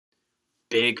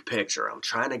big picture, I'm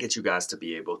trying to get you guys to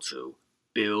be able to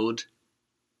build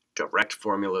direct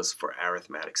formulas for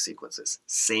arithmetic sequences,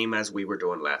 same as we were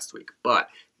doing last week. But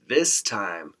this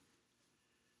time,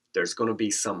 there's going to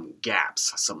be some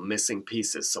gaps, some missing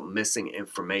pieces, some missing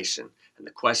information. And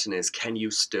the question is, can you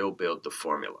still build the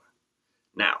formula?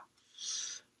 Now,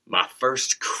 my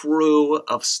first crew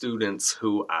of students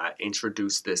who I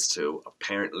introduced this to,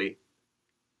 apparently,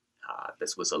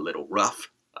 this was a little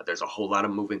rough. There's a whole lot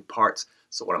of moving parts.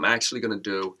 So what I'm actually going to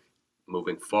do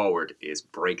moving forward is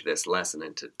break this lesson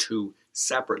into 2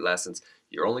 separate lessons.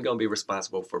 You're only going to be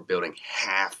responsible for building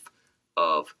half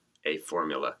of a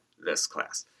formula this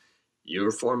class.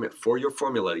 For your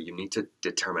formula, you need to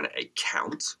determine a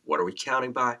count. What are we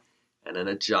counting by? And an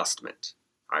adjustment.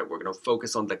 All right, we're going to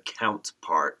focus on the count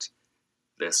part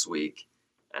this week,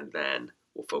 and then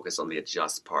we'll focus on the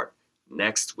adjust part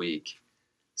next week.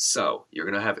 So you're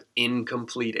going to have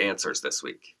incomplete answers this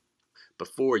week.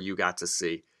 Before, you got to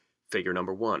see figure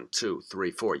number 1, 2,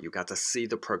 3, 4. You got to see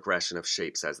the progression of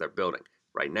shapes as they're building.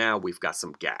 Right now, we've got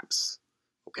some gaps.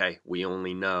 Okay, we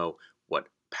only know what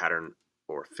pattern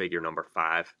or figure number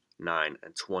 5, 9,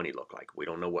 and 20 look like. We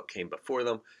don't know what came before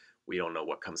them. We don't know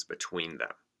what comes between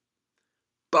them.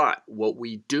 But what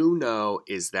we do know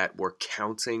is that we're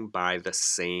counting by the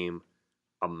same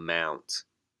amount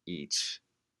each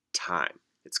time.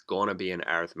 It's going to be an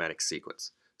arithmetic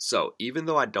sequence. So even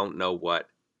though I don't know what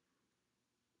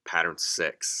pattern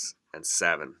 6 and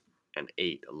 7 and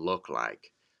 8 look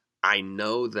like, I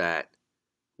know that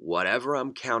whatever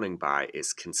I'm counting by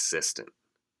is consistent.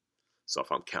 So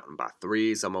if I'm counting by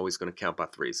 3s, I'm always going to count by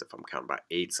 3s. If I'm counting by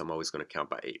 8s, I'm always going to count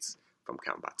by 8s. If I'm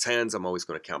counting by 10s, I'm always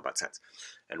going to count by 10s.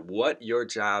 And what your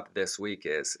job this week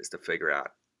is to figure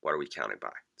out what are we counting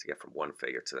by to get from one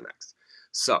figure to the next.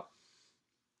 So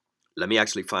let me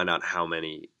actually find out how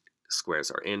many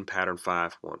squares are in pattern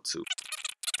 5. 1, 2,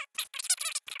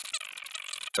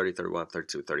 30, 31,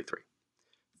 32, 33.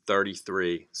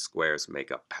 33 squares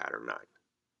make up pattern 9.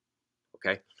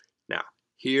 Okay? Now,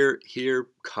 here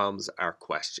comes our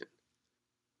question.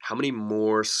 How many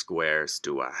more squares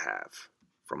do I have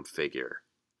from figure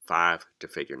 5 to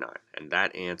figure 9? And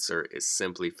that answer is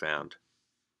simply found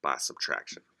by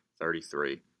subtraction.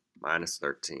 33 minus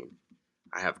 13.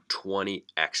 I have 20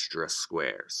 extra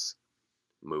squares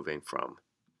moving from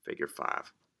figure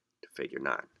 5 to figure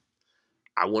 9.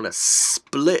 I want to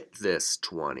split this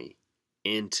 20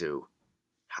 into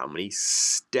how many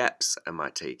steps am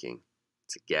I taking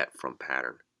to get from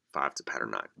pattern 5 to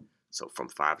pattern 9. So from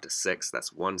 5 to 6,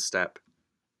 that's 1 step.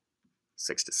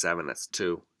 6 to 7, that's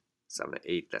 2. 7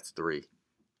 to 8, that's 3.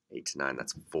 8 to 9,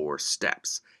 that's 4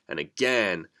 steps. And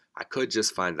again, I could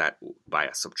just find that by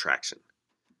a subtraction.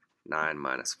 9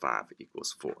 minus 5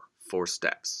 equals 4. 4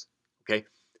 steps. Okay?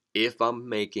 If I'm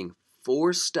making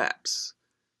 4 steps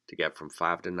to get from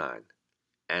 5 to 9,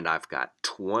 and I've got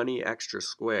 20 extra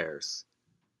squares,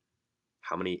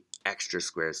 how many extra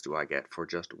squares do I get for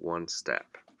just 1 step?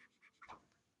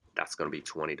 That's going to be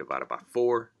 20 divided by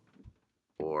 4,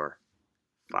 or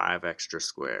 5 extra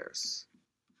squares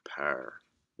per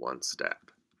 1 step.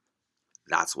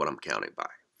 That's what I'm counting by,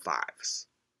 5s.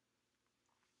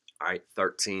 All right,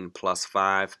 13 plus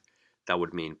 5, that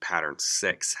would mean pattern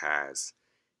 6 has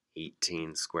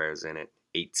 18 squares in it.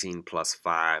 18 plus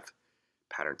 5,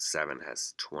 pattern 7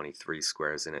 has 23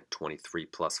 squares in it. 23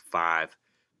 plus 5,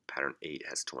 pattern 8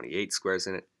 has 28 squares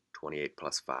in it. 28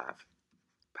 plus 5,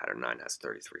 pattern 9 has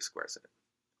 33 squares in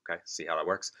it. Okay, see how that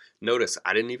works? Notice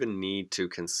I didn't even need to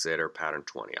consider pattern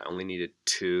 20. I only needed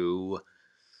two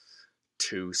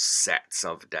sets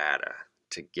of data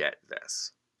to get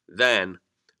this. Then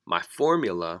my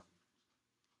formula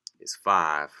is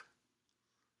 5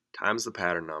 times the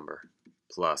pattern number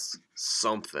plus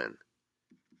something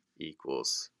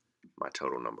equals my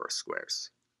total number of squares.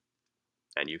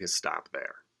 And you can stop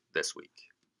there this week.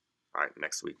 All right,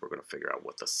 next week we're going to figure out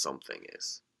what the something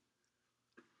is.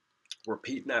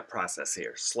 Repeating that process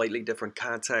here. Slightly different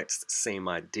context, same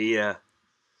idea.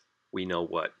 We know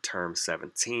what term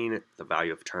 17, the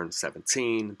value of term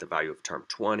 17, the value of term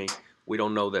 20. We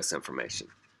don't know this information,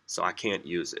 so I can't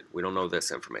use it. We don't know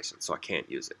this information, so I can't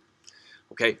use it.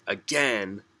 Okay,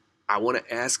 again, I want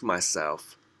to ask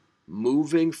myself,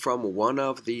 moving from one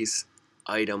of these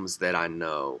items that I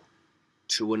know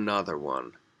to another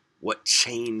one, what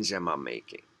change am I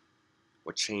making?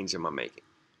 What change am I making?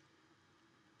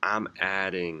 I'm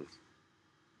adding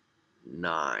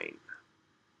 9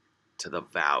 to the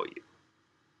value.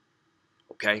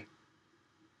 Okay?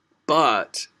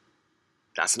 But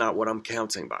that's not what I'm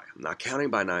counting by. I'm not counting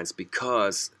by 9s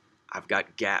because I've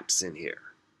got gaps in here.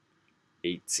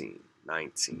 18,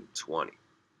 19, 20.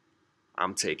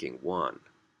 I'm taking 1,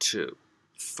 2,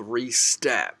 3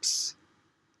 steps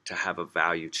to have a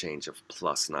value change of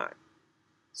plus 9.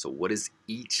 So what is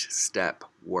each step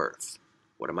worth?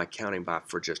 What am I counting by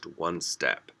for just one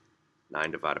step?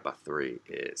 9 divided by 3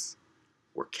 is,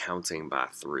 we're counting by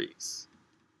 3s.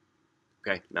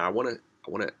 Okay, now I want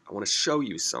to show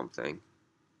you something,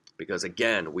 because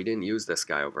again, we didn't use this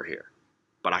guy over here,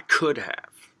 but I could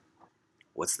have.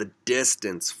 What's the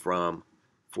distance from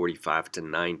 45 to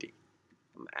 90?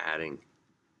 I'm adding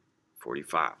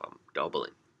 45, I'm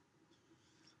doubling.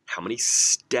 How many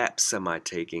steps am I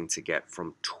taking to get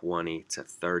from 20 to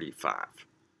 35?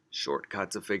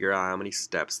 Shortcut to figure out how many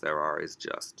steps there are is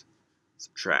just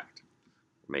subtract.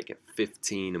 We're making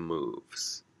 15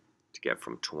 moves to get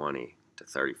from 20 to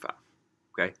 35.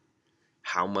 Okay?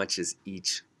 How much is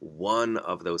each one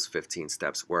of those 15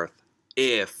 steps worth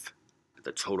if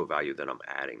the total value that I'm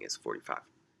adding is 45?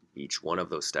 Each one of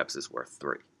those steps is worth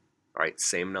 3. All right,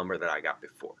 same number that I got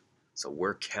before. So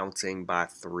we're counting by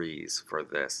 3s for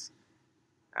this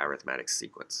arithmetic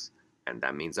sequence. And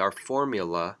that means our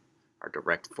formula, our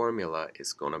direct formula,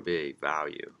 is going to be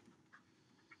value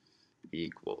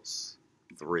equals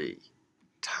 3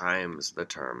 times the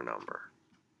term number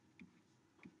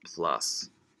plus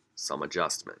some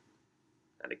adjustment.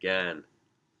 And again,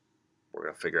 we're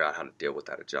going to figure out how to deal with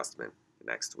that adjustment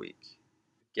next week.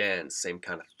 Again, same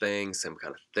kind of thing, same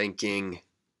kind of thinking,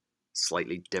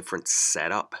 slightly different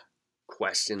setup.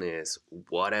 Question is,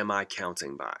 what am I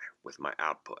counting by with my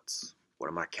outputs? What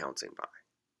am I counting by?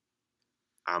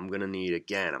 I'm going to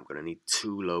need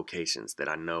 2 locations that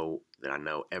I know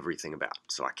everything about.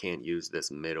 So I can't use this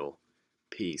middle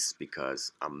piece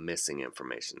because I'm missing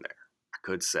information there. I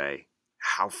could say,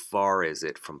 how far is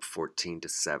it from 14 to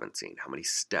 17? How many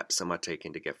steps am I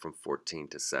taking to get from 14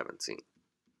 to 17?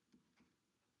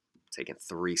 Taking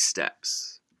 3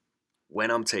 steps.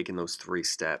 When I'm taking those 3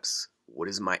 steps, what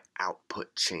is my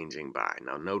output changing by?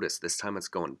 Now notice, this time it's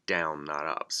going down, not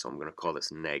up. So I'm going to call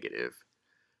this negative.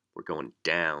 We're going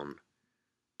down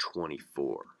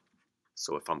 24.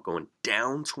 So if I'm going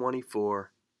down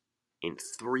 24 in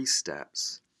 3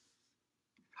 steps,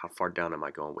 how far down am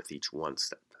I going with each one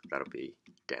step? That'll be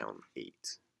down 8.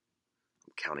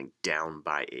 I'm counting down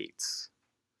by 8s.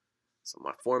 So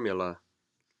my formula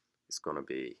is going to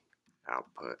be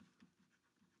output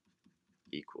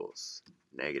equals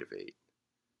negative 8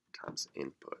 times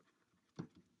input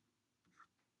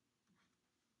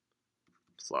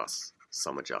plus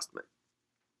some adjustment.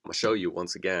 I'm going to show you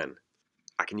once again,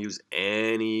 I can use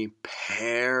any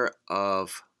pair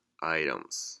of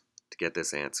items to get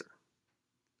this answer.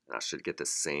 And I should get the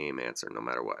same answer no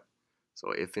matter what.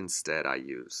 So if instead I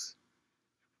use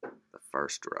the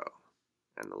first row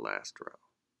and the last row,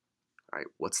 all right,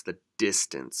 what's the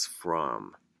distance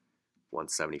from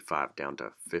 175 down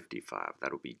to 55?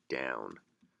 That'll be down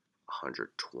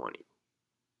 120.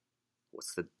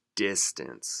 What's the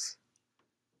distance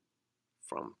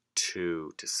from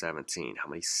 2 to 17? How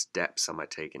many steps am I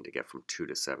taking to get from 2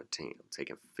 to 17? I'm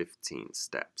taking 15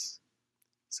 steps.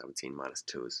 17 minus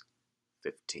 2 is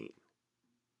 15.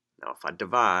 Now if I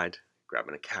divide,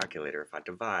 grabbing a calculator, if I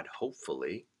divide,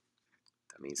 hopefully,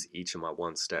 that means each of my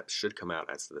 1 steps should come out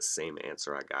as the same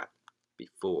answer I got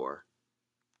before.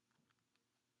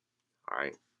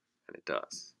 Alright, and it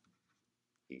does.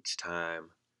 Each time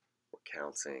we're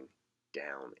counting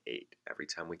down 8. Every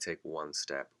time we take 1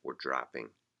 step, we're dropping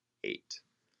 8.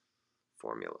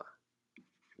 Formula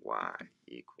y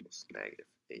equals negative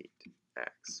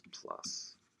 8x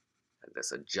plus. And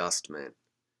this adjustment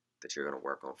that you're going to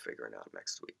work on figuring out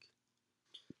next week.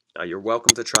 Now you're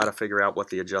welcome to try to figure out what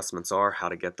the adjustments are, how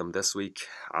to get them this week.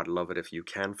 I'd love it if you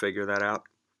can figure that out.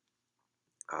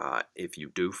 If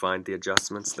you do find the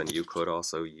adjustments, then you could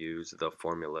also use the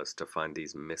formulas to find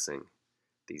these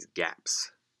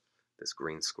gaps, this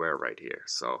green square right here.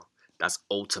 So that's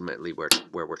ultimately where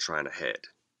we're trying to head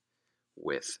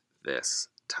with this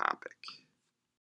topic.